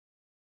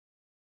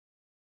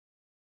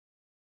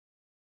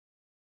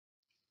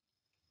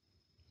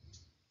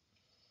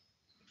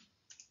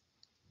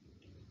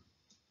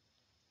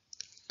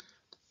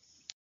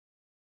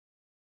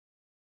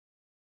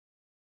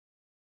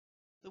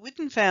The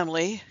Whidden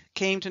family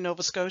came to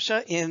Nova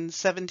Scotia in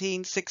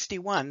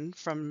 1761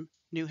 from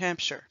New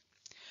Hampshire,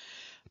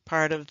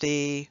 part of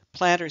the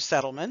planters'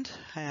 settlement,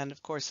 and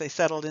of course they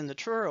settled in the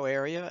Truro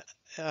area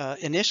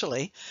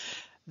initially.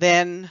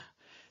 Then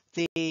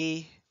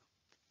the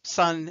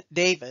son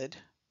David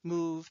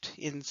moved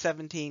in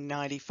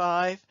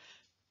 1795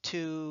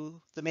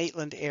 to the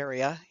Maitland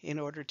area in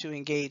order to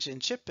engage in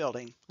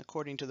shipbuilding,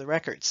 according to the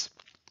records.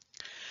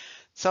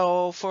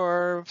 So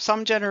for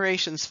some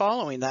generations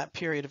following that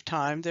period of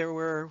time, there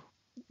were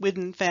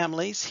Whidden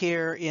families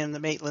here in the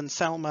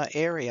Maitland-Selma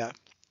area.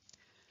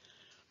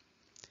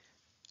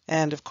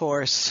 And of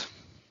course,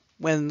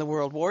 when the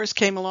World Wars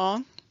came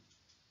along,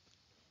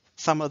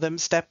 some of them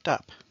stepped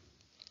up.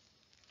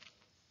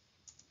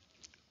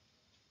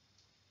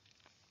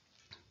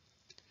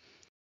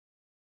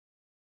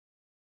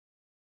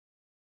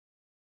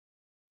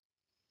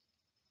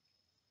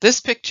 This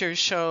picture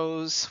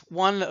shows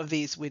one of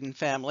these Whidden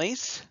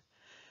families,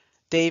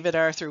 David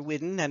Arthur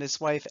Whidden and his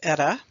wife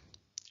Etta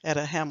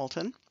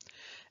Hamilton,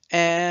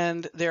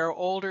 and their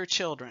older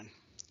children.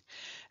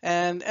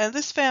 And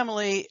this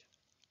family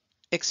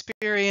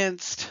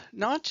experienced,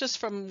 not just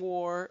from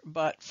war,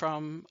 but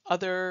from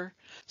other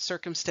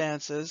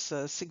circumstances,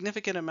 a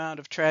significant amount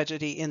of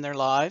tragedy in their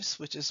lives,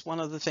 which is one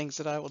of the things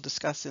that I will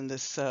discuss in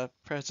this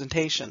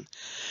presentation.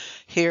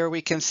 Here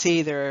we can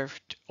see their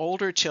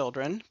older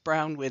children,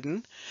 Brown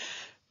Whidden.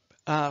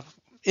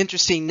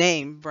 Interesting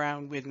name,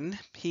 Brown Whidden.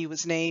 He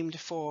was named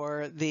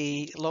for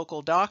the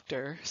local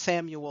doctor,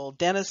 Samuel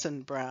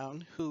Denison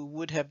Brown, who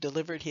would have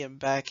delivered him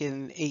back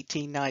in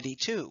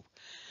 1892.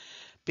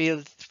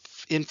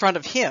 In front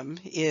of him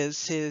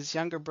is his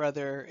younger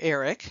brother,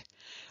 Eric.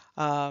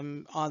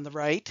 On the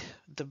right,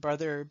 the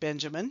brother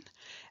Benjamin,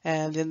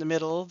 and in the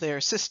middle, their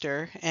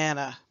sister,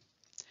 Anna.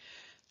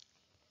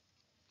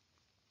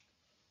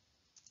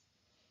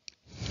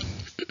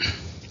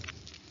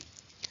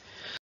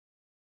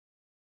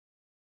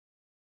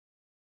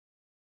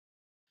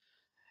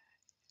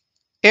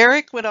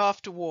 Eric went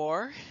off to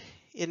war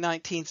in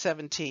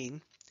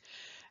 1917,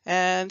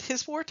 and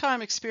his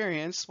wartime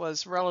experience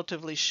was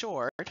relatively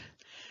short.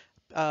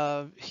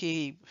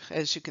 He,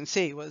 as you can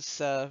see,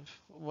 was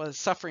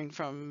suffering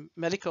from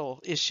medical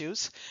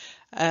issues,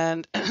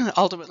 and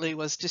ultimately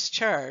was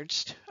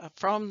discharged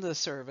from the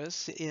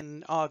service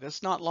in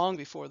August, not long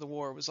before the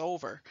war was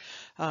over,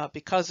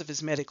 because of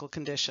his medical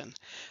condition.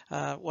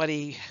 What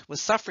he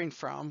was suffering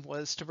from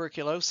was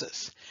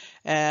tuberculosis,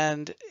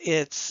 and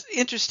it's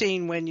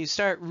interesting when you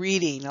start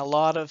reading a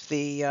lot of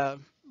the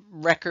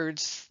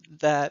records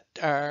that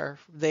are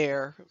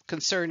there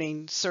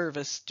concerning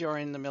service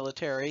during the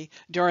military,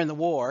 during the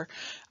war.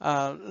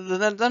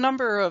 The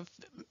number of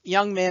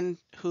young men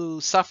who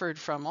suffered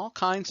from all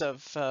kinds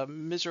of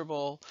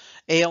miserable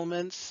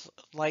ailments,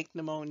 like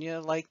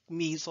pneumonia, like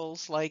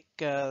measles, like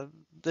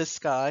this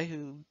guy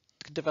who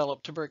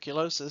developed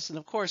tuberculosis. And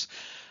of course,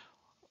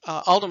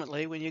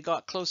 ultimately, when you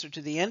got closer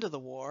to the end of the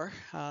war,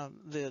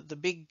 the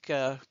big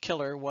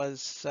killer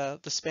was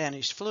the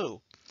Spanish flu.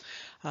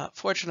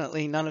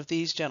 Fortunately, none of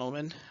these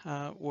gentlemen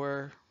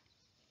were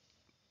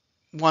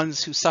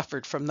ones who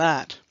suffered from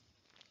that.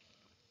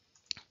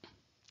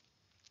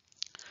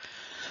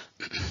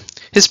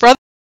 His brother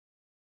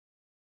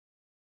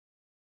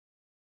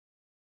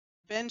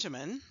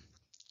Benjamin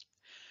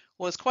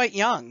was quite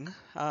young.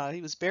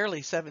 He was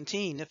barely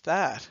 17, if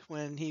that,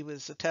 when he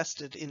was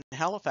attested in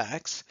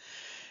Halifax.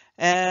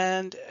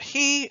 And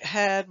he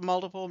had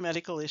multiple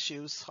medical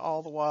issues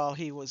all the while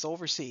he was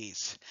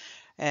overseas.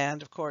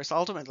 And of course,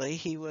 ultimately,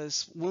 he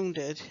was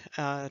wounded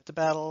at the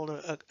Battle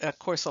at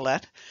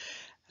Courcelette.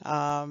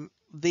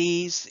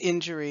 These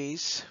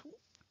injuries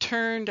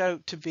turned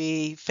out to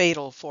be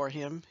fatal for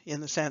him in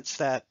the sense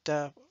that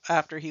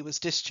after he was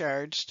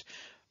discharged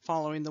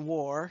following the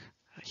war,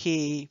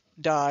 he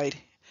died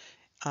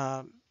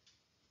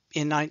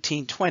in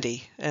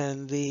 1920,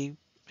 and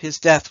his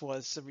death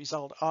was the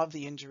result of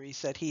the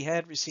injuries that he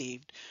had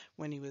received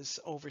when he was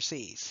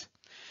overseas.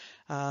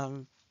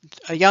 A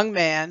young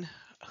man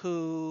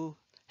who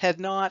had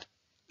not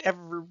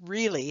ever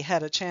really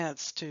had a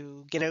chance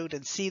to get out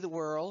and see the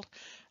world,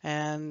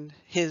 and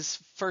his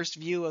first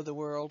view of the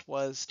world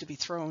was to be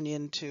thrown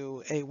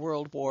into a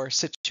World War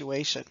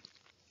situation.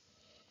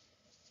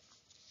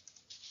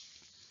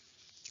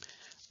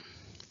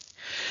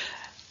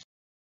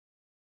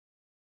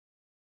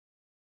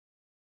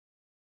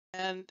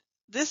 And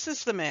this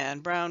is the man,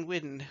 Brown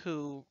Whidden,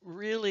 who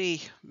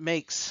really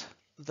makes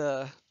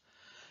the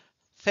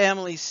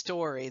family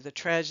story the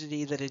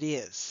tragedy that it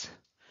is.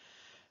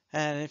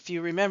 And if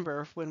you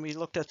remember, when we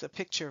looked at the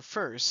picture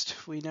first,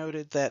 we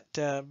noted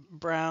that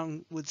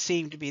Brown would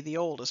seem to be the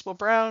oldest. Well,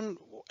 Brown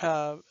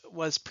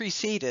was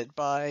preceded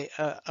by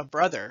a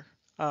brother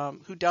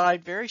who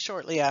died very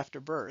shortly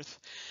after birth.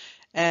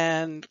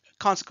 And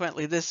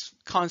consequently, this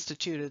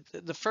constituted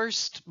the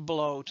first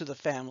blow to the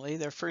family,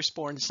 their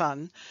firstborn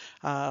son,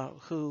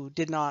 who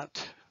did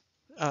not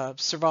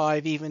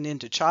survive even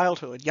into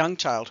childhood, young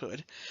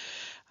childhood.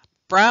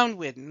 Brown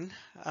Whidden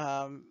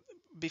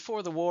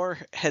before the war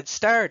had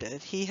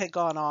started, he had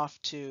gone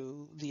off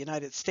to the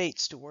United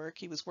States to work.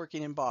 He was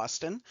working in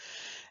Boston,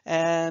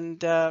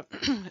 and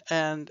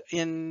and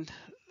in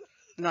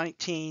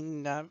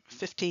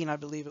 1915, I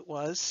believe it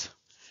was,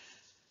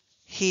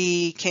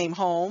 he came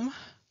home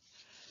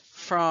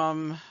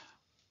from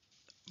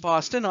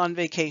Boston on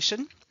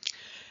vacation,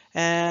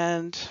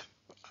 and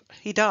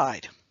he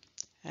died.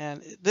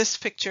 And this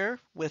picture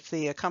with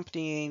the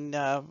accompanying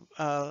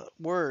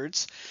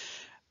words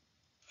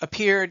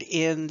appeared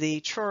in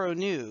the Truro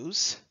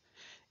News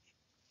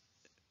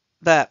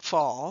that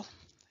fall,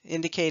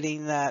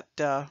 indicating that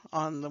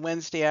on the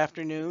Wednesday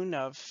afternoon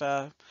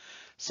of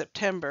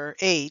September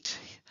 8,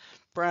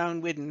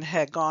 Brown Whiddens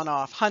had gone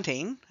off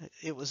hunting.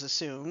 It was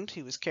assumed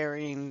he was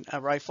carrying a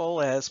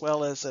rifle as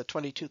well as a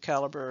 .22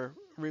 caliber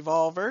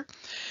revolver.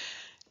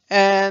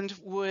 And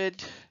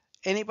would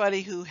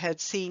anybody who had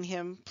seen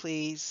him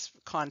please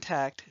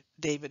contact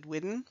David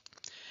Whidden?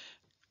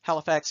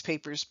 Halifax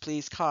Papers,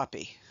 please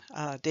copy.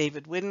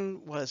 David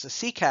Whidden was a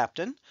sea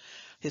captain,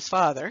 his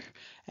father,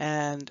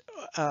 and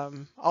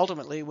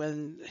ultimately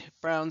when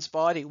Brown's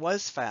body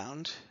was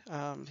found,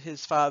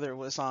 his father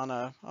was on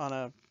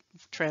a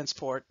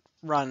transport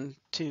run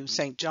to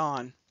St.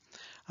 John,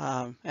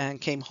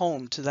 and came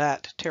home to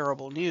that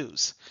terrible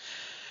news.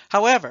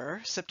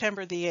 However,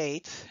 September the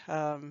 8th,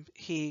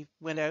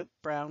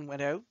 Brown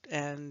went out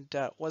and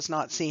was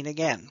not seen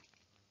again.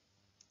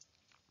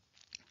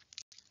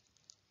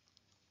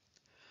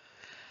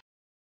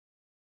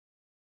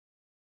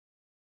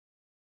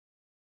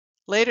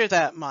 Later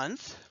that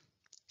month,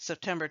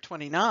 September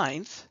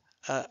 29th,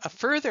 a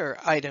further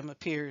item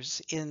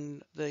appears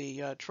in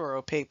the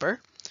Truro paper.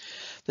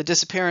 The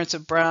disappearance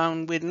of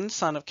Brown Whiddens,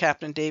 son of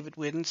Captain David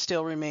Whiddens,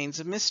 still remains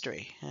a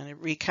mystery, and it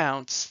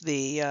recounts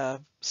the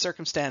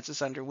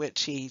circumstances under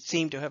which he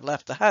seemed to have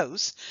left the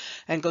house,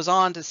 and goes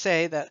on to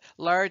say that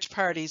large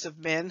parties of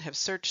men have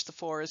searched the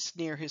forest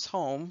near his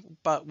home,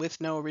 but with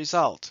no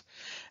result,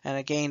 and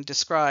again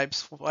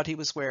describes what he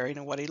was wearing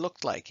and what he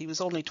looked like. He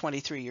was only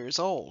 23 years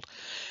old.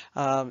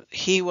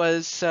 He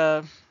was,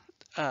 the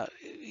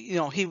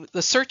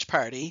search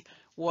party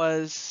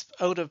was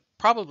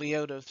probably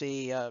out of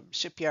the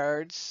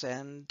shipyards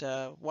and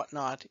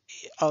whatnot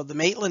of the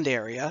Maitland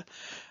area.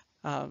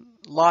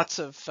 Lots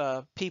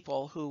of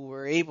people who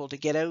were able to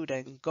get out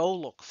and go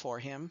look for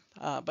him,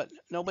 but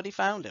nobody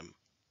found him.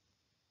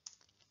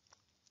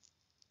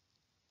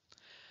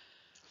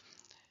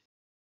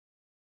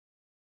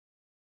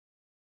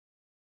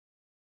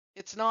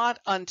 It's not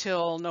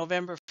until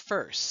November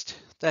 1st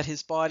that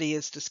his body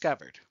is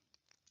discovered.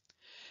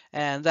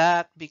 And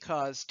that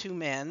because two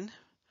men,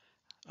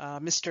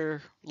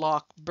 Mr.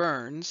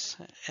 Lockburns,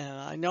 and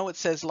I know it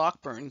says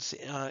Lockburns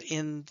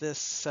in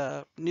this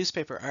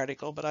newspaper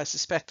article, but I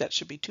suspect that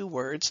should be two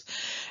words,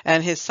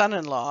 and his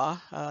son-in-law,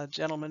 a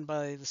gentleman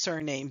by the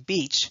surname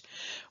Beach,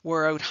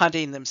 were out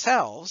hunting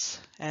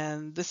themselves,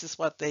 and this is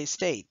what they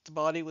state. The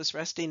body was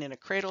resting in a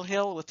cradle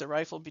hill with the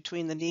rifle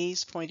between the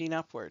knees pointing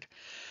upward.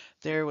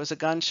 There was a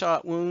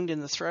gunshot wound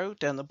in the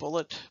throat, and the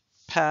bullet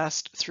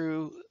passed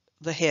through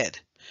the head.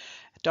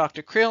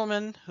 Dr.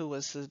 Creelman, who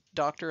was the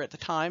doctor at the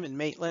time in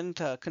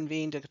Maitland,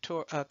 convened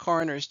a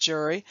coroner's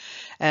jury,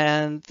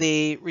 and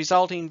the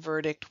resulting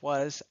verdict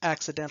was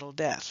accidental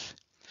death.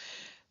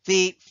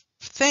 The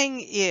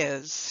thing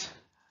is,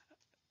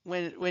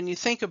 when you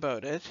think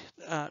about it,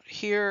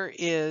 here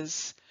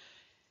is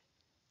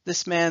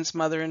this man's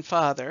mother and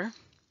father,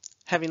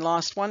 having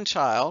lost one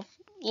child,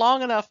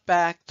 long enough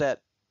back that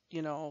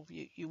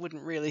you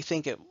wouldn't really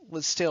think it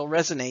would still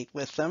resonate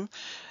with them,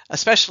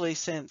 especially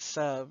since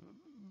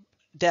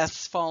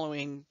deaths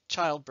following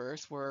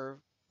childbirth were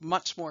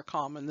much more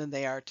common than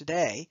they are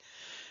today.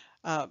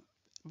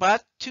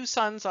 But two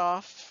sons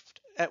off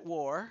at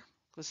war,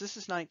 because this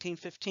is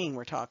 1915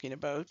 we're talking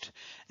about,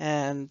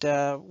 and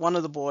one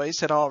of the boys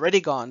had already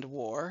gone to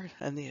war,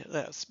 and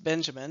that's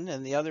Benjamin,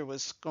 and the other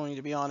was going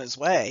to be on his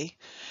way.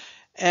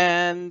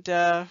 And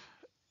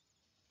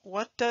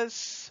what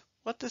does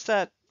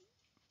that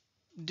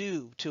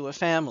do to a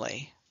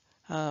family?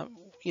 To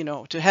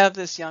have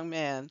this young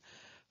man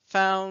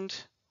found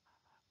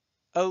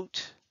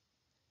out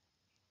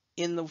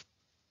even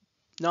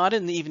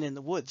in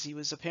the woods. He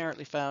was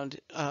apparently found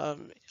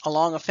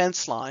along a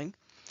fence line,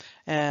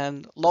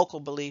 and local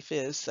belief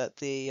is that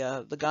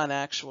the gun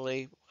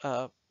actually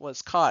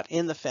was caught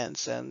in the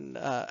fence and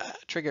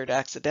triggered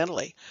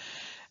accidentally.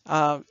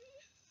 But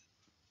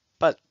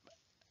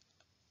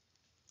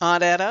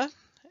Aunt Etta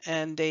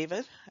and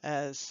David,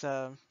 as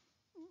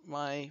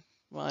my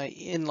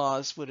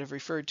in-laws would have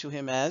referred to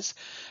him as,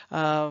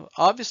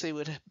 obviously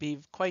would be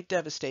quite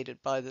devastated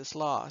by this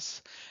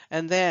loss.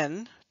 And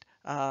then,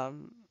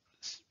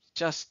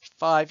 just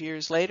 5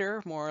 years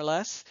later, more or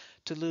less,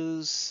 to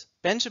lose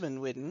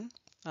Benjamin Whidden,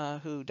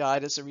 who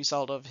died as a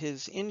result of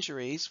his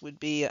injuries, would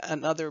be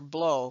another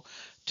blow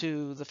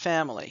to the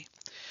family.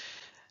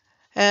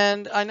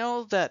 And I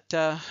know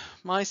that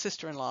my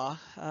sister-in-law,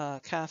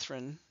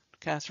 Catherine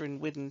Catherine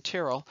Whiddden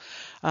Tyrrell,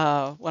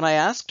 when I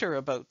asked her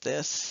about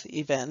this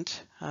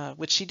event,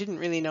 which she didn't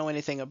really know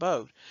anything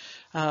about.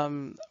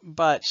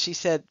 But she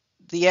said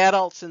the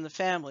adults in the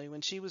family,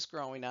 when she was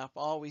growing up,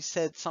 always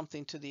said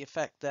something to the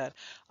effect that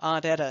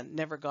Aunt Etta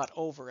never got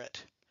over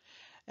it.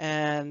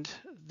 And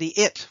the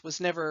it was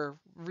never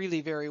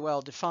really very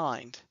well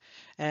defined.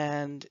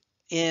 And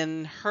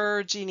in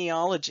her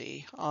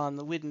genealogy on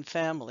the Whidden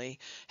family,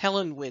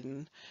 Helen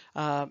Whidden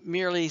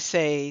merely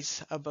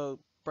says about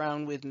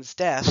Brown Whidden's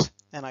death,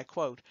 and I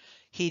quote,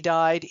 "He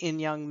died in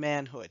young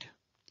manhood."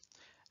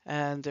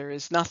 And there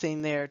is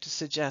nothing there to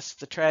suggest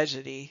the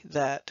tragedy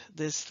that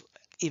this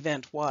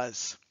event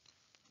was.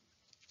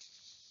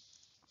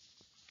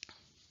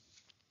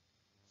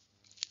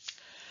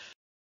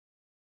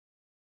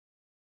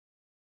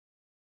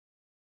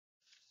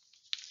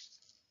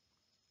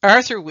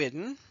 Arthur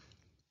Whidden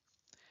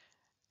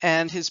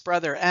and his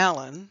brother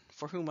Alan,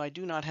 for whom I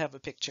do not have a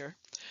picture,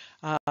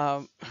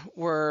 uh,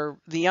 were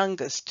the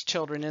youngest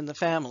children in the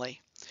family.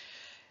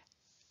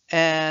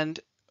 And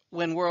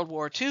when World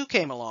War II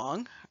came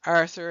along,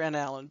 Arthur and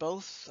Alan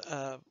both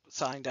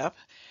signed up.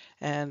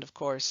 And of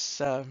course,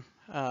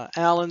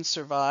 Alan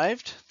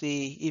survived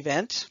the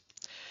event.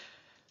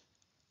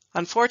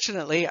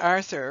 Unfortunately,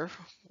 Arthur,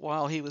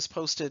 while he was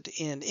posted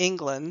in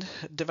England,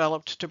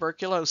 developed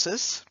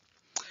tuberculosis.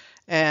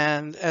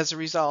 And as a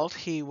result,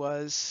 he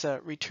was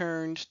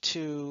returned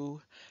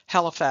to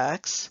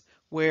Halifax,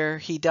 where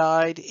he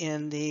died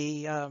in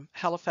the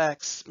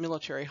Halifax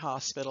Military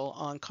Hospital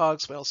on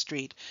Cogswell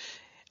Street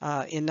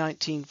in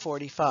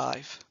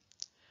 1945.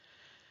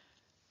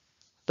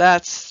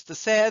 That's the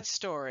sad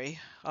story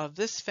of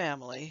this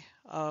family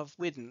of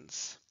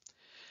Whiddens.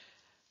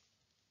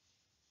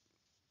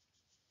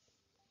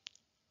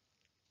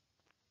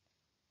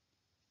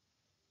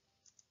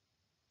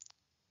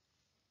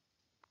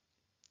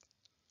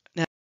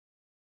 Now,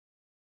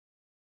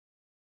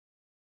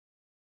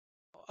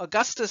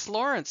 Augustus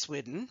Lawrence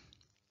Whidden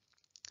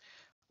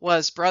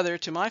was brother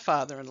to my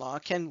father-in-law,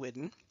 Ken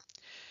Whidden,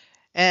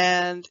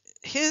 and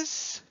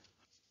his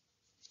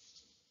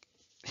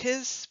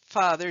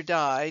father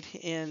died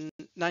in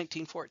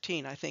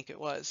 1914, I think it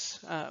was,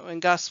 when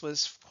Gus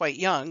was quite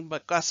young,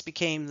 but Gus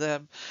became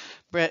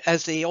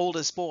as the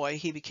oldest boy,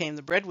 he became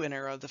the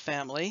breadwinner of the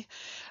family.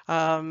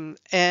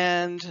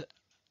 And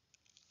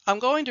I'm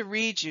going to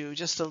read you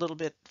just a little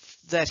bit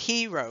that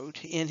he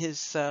wrote in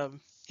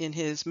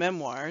his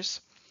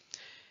memoirs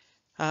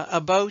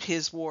about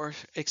his war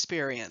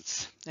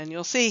experience. And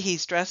you'll see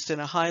he's dressed in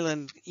a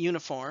Highland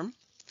uniform,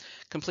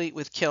 complete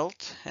with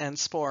kilt and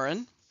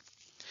sporran.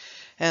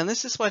 And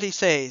this is what he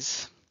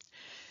says.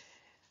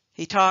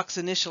 He talks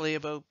initially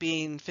about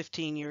being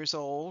 15 years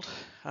old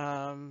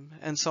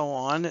and so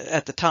on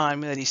at the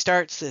time that he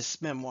starts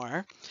this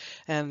memoir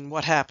and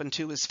what happened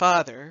to his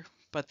father.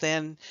 But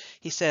then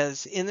he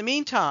says, in the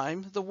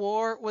meantime, the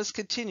war was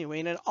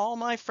continuing and all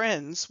my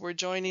friends were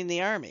joining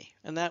the army.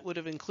 And that would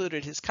have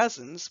included his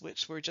cousins,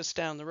 which were just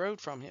down the road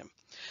from him.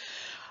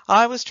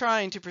 I was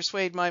trying to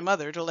persuade my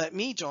mother to let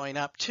me join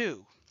up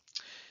too.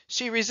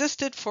 She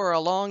resisted for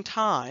a long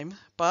time,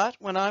 but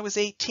when I was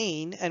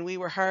 18 and we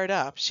were hard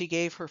up, she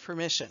gave her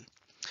permission.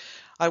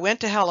 I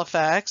went to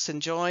Halifax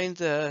and joined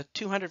the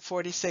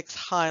 246th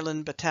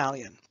Highland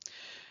Battalion.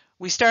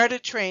 We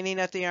started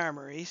training at the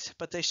armories,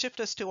 but they shipped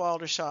us to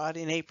Aldershot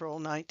in April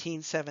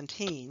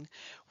 1917,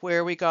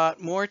 where we got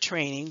more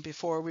training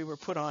before we were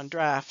put on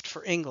draft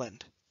for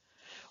England.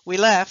 We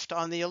left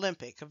on the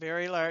Olympic, a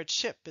very large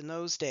ship in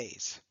those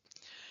days.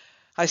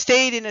 I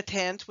stayed in a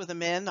tent with the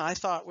men I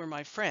thought were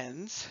my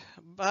friends,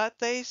 but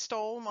they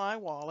stole my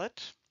wallet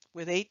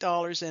with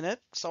 $8 in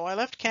it, so I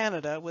left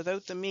Canada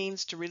without the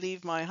means to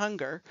relieve my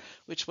hunger,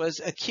 which was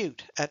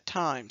acute at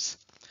times.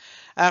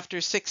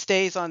 After 6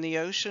 days on the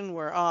ocean,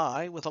 where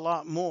I, with a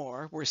lot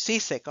more, were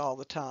seasick all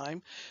the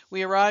time,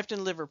 we arrived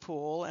in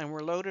Liverpool and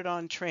were loaded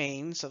on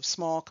trains of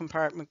small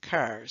compartment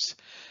cars.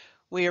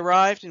 We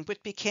arrived in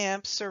Whitby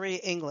Camp, Surrey,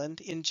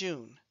 England in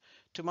June.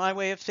 To my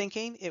way of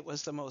thinking, it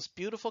was the most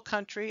beautiful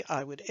country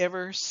I would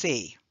ever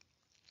see.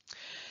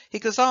 He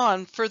goes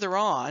on, further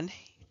on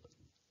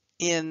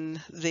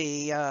in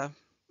the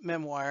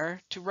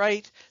memoir, to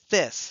write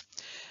this.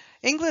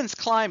 England's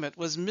climate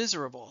was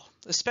miserable,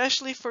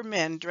 especially for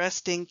men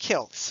dressed in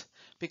kilts,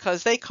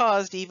 because they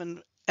caused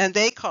even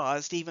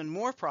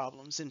more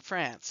problems in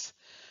France.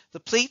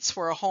 The pleats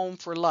were a home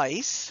for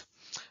lice,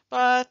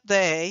 but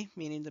they,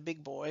 meaning the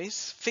big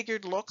boys,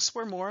 figured looks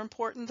were more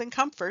important than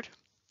comfort.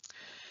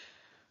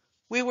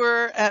 We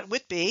were at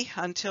Whitby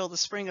until the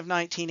spring of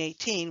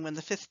 1918 when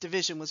the 5th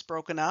Division was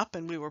broken up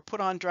and we were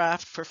put on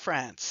draft for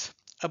France.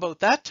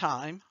 About that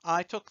time,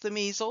 I took the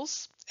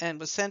measles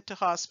and was sent to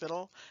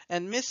hospital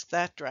and missed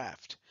that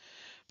draft.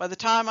 By the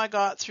time I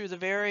got through the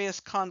various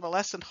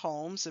convalescent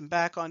homes and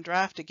back on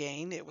draft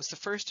again, it was the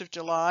 1st of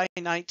July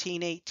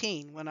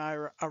 1918 when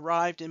I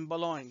arrived in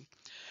Boulogne.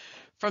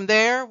 From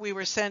there, we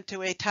were sent to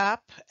Étape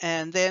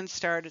and then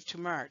started to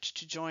march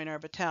to join our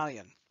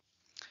battalion.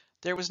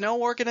 There was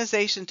no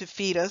organization to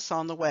feed us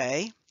on the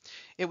way.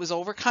 It was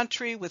over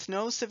country with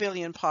no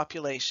civilian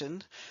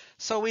population,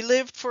 so we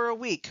lived for a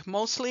week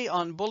mostly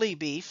on bully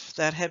beef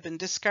that had been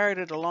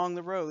discarded along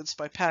the roads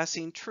by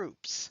passing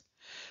troops.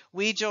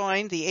 We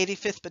joined the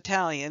 85th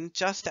Battalion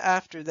just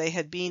after they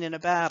had been in a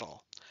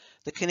battle.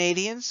 The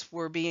Canadians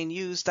were being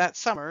used that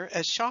summer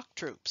as shock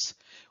troops.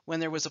 When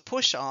there was a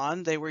push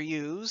on, they were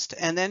used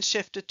and then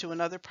shifted to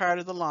another part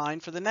of the line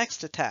for the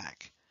next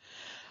attack.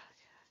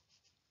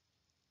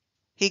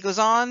 He goes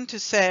on to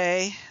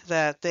say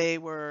that they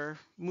were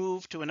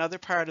moved to another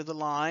part of the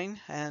line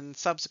and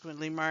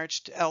subsequently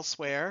marched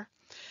elsewhere.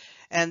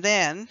 And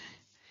then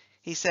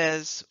he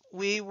says,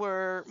 we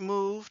were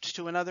moved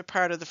to another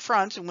part of the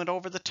front and went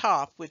over the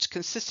top, which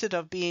consisted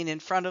of being in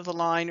front of the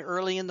line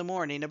early in the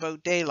morning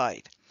about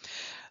daylight.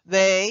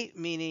 They,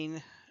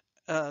 meaning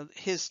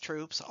his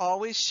troops,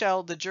 always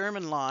shelled the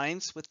German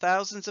lines with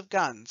thousands of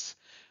guns.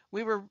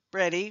 We were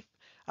ready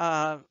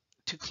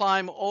to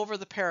climb over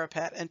the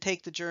parapet and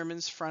take the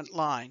Germans' front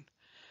line.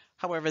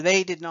 However,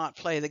 they did not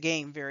play the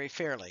game very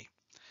fairly.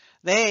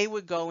 They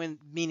would go in,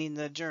 meaning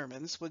the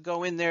Germans, would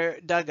go in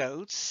their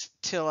dugouts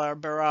till our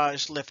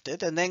barrage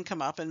lifted and then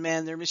come up and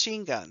man their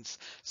machine guns.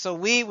 So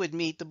we would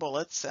meet the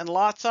bullets, and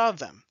lots of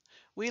them.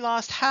 We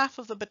lost half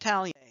of the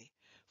battalion,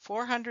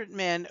 400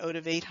 men out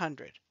of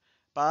 800.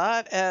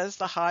 But as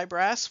the high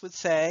brass would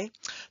say,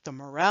 the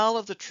morale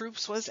of the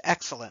troops was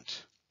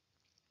excellent.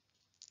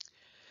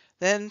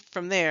 Then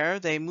from there,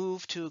 they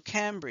moved to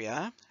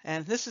Cambria,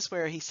 and this is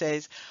where he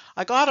says,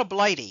 I got a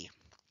blighty.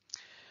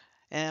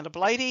 And a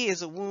blighty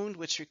is a wound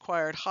which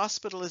required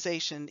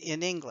hospitalization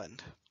in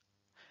England,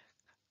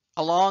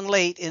 along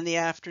late in the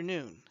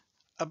afternoon.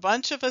 A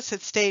bunch of us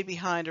had stayed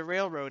behind a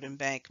railroad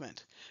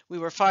embankment. We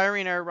were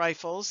firing our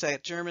rifles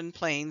at German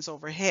planes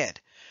overhead.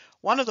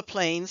 One of the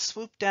planes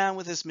swooped down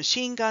with his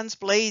machine guns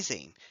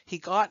blazing. He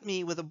got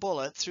me with a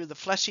bullet through the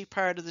fleshy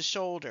part of the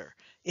shoulder.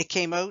 It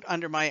came out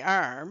under my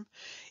arm.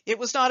 It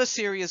was not a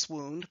serious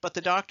wound, but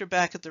the doctor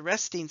back at the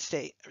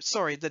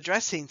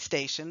dressing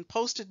station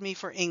posted me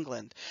for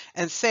England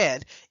and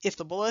said if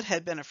the bullet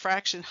had been a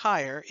fraction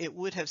higher, it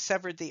would have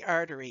severed the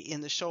artery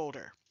in the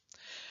shoulder.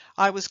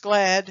 I was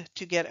glad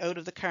to get out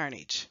of the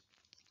carnage.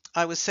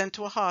 I was sent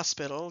to a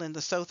hospital in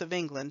the south of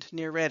England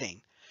near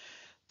Reading.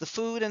 The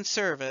food and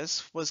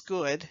service was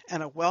good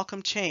and a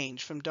welcome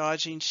change from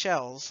dodging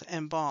shells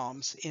and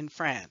bombs in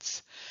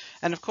France.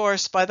 And of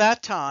course, by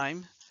that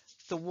time,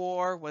 the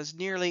war was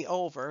nearly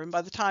over, and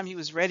by the time he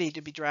was ready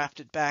to be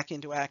drafted back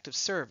into active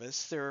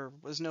service, there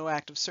was no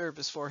active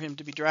service for him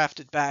to be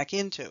drafted back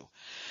into.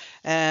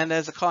 And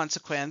as a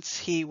consequence,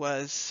 he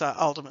was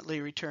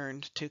ultimately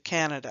returned to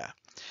Canada.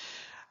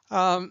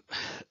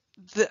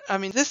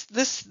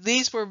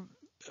 These were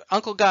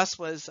Uncle Gus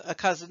was a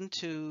cousin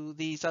to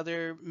these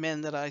other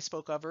men that I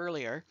spoke of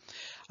earlier,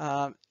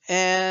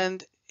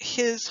 and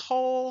his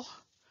whole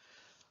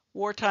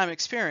wartime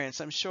experience,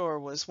 I'm sure,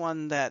 was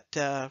one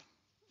that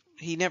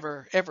he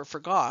never ever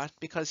forgot,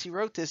 because he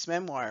wrote this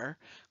memoir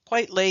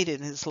quite late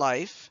in his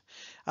life.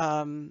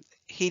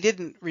 He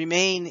didn't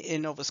remain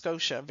in Nova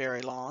Scotia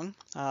very long.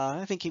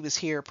 I think he was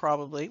here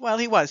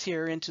he was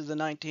here into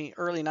the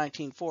early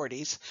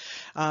 1940s,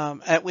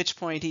 at which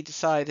point he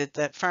decided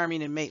that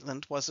farming in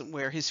Maitland wasn't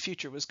where his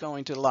future was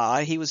going to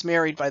lie. He was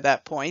married by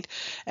that point,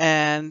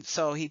 and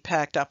so he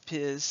packed up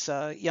his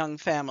young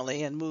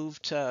family and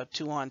moved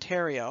to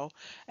Ontario,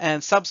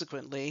 and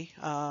subsequently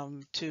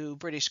to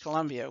British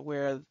Columbia,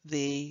 where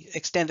the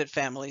extended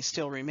family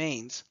still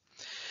remains.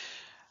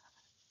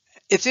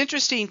 It's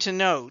interesting to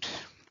note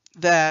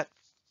that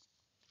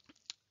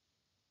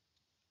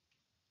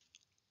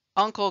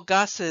Uncle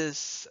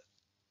Gus's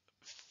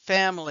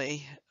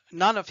family,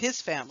 none of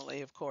his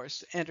family, of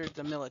course, entered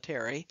the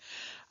military,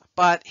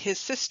 but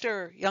his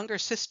younger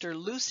sister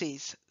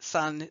Lucy's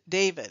son,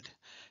 David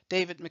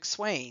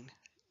McSwain,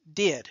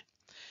 did.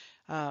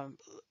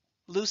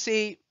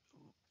 Lucy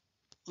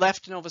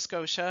left Nova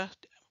Scotia,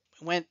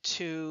 went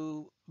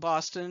to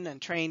Boston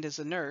and trained as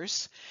a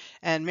nurse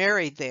and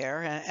married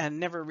there, and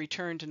never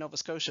returned to Nova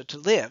Scotia to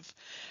live.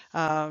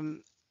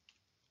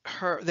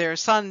 Their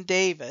son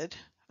David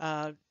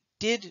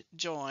did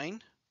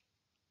join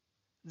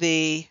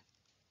the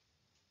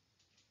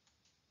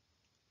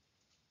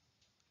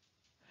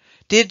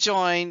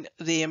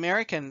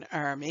American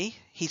Army.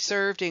 He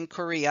served in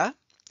Korea,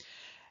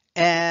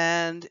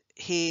 and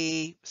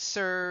he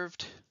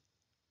served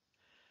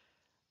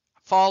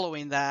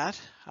following that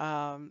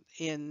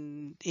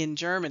in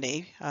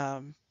Germany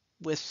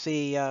with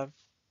the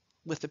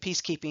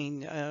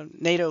peacekeeping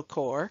NATO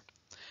Corps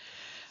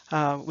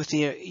of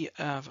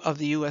the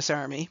U.S.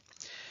 Army.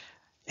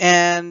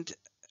 And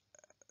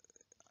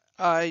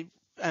I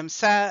am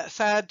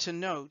sad to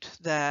note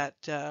that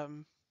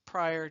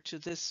prior to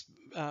this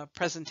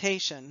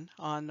presentation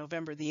on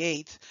November the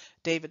 8th,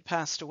 David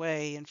passed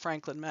away in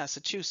Franklin,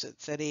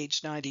 Massachusetts at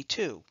age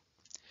 92.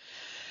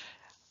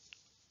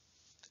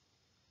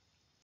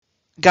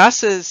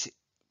 Gus's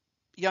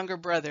younger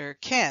brother,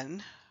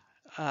 Ken,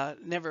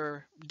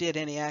 never did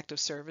any active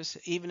service.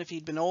 Even if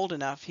he'd been old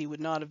enough, he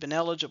would not have been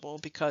eligible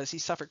because he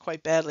suffered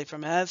quite badly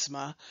from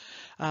asthma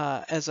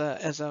as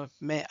a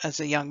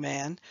young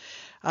man.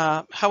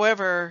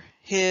 However,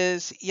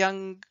 his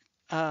young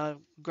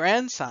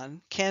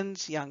grandson,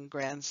 Ken's young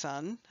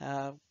grandson,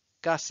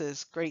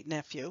 Gus's great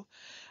nephew,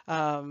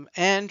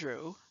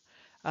 Andrew,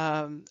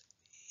 um,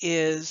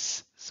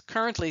 is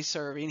currently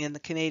serving in the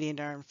Canadian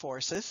Armed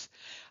Forces,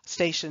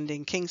 stationed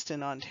in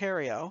Kingston,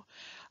 Ontario,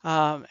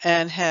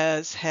 and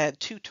has had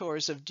 2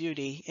 tours of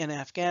duty in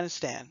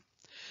Afghanistan.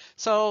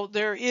 So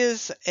there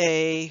is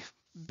a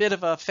bit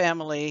of a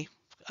family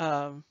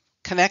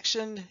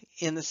connection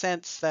in the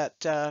sense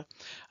that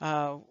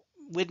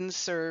Whiddens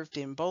served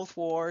in both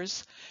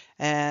wars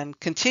and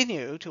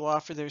continue to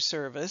offer their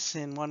service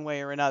in one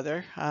way or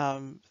another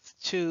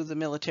to the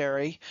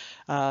military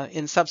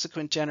in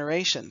subsequent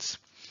generations.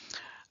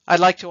 I'd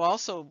like to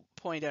also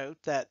point out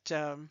that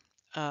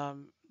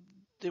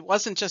it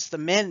wasn't just the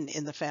men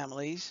in the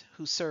families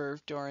who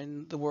served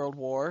during the World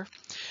War.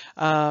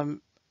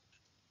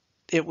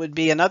 It would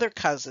be another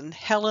cousin,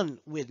 Helen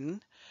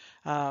Whidden,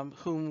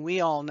 whom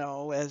we all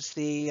know as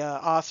the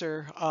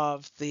author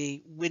of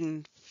the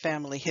Whidden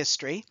family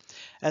history,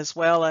 as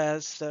well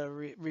as the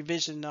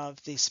revision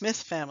of the Smith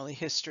family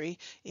history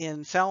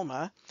in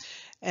Thelma.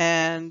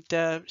 And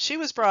she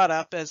was brought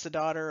up as the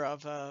daughter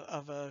of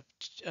a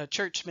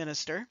church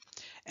minister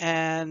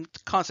and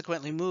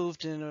consequently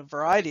moved in a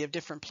variety of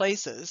different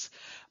places.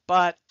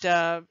 But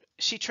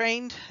she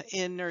trained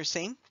in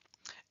nursing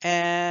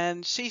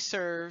and she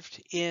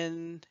served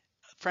in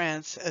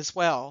France as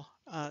well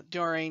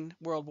during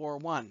World War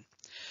I.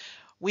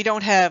 We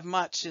don't have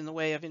much in the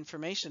way of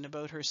information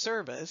about her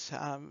service.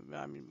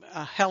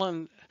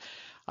 Helen,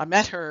 I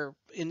met her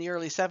in the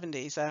early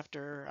 70s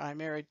after I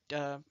married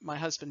my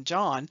husband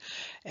John,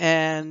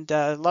 and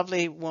a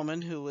lovely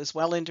woman who was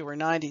well into her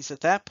 90s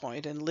at that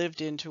point and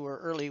lived into her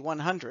early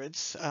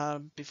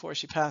 100s before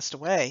she passed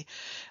away,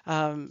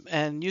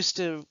 and used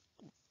to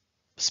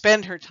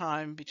spend her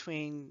time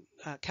between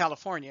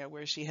California,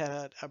 where she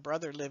had a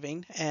brother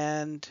living,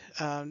 and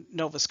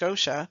Nova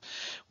Scotia,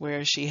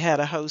 where she had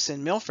a house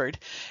in Milford.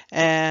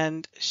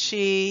 And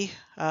she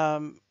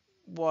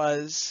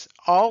was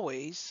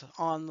always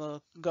on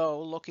the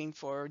go looking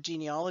for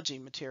genealogy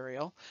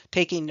material,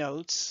 taking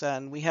notes,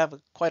 and we have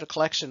quite a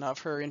collection of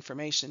her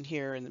information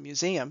here in the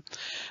museum.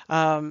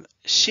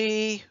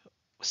 She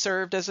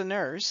served as a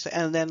nurse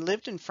and then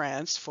lived in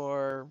France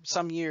for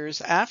some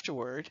years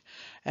afterward,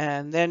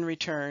 and then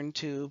returned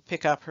to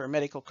pick up her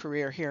medical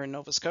career here in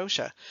Nova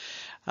Scotia.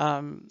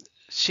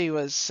 She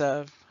was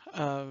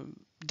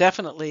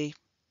definitely,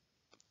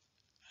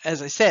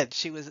 as I said,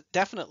 she was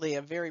definitely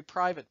a very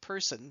private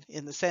person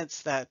in the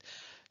sense that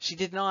she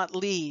did not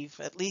leave,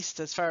 at least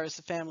as far as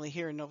the family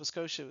here in Nova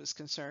Scotia was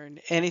concerned,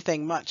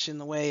 anything much in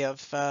the way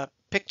of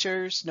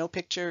pictures, no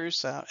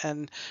pictures,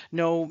 and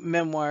no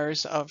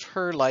memoirs of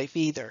her life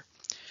either.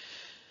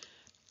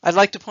 I'd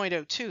like to point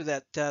out, too,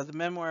 that the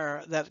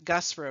memoir that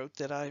Gus wrote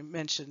that I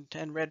mentioned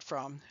and read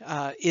from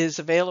is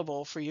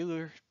available for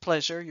your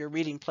pleasure, your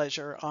reading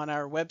pleasure, on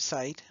our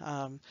website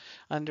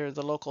under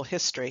the local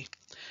history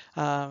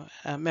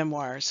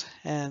memoirs.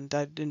 And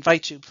I'd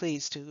invite you,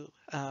 please, to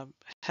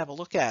have a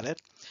look at it.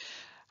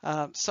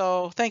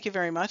 So thank you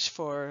very much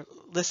for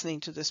listening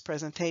to this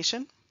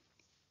presentation.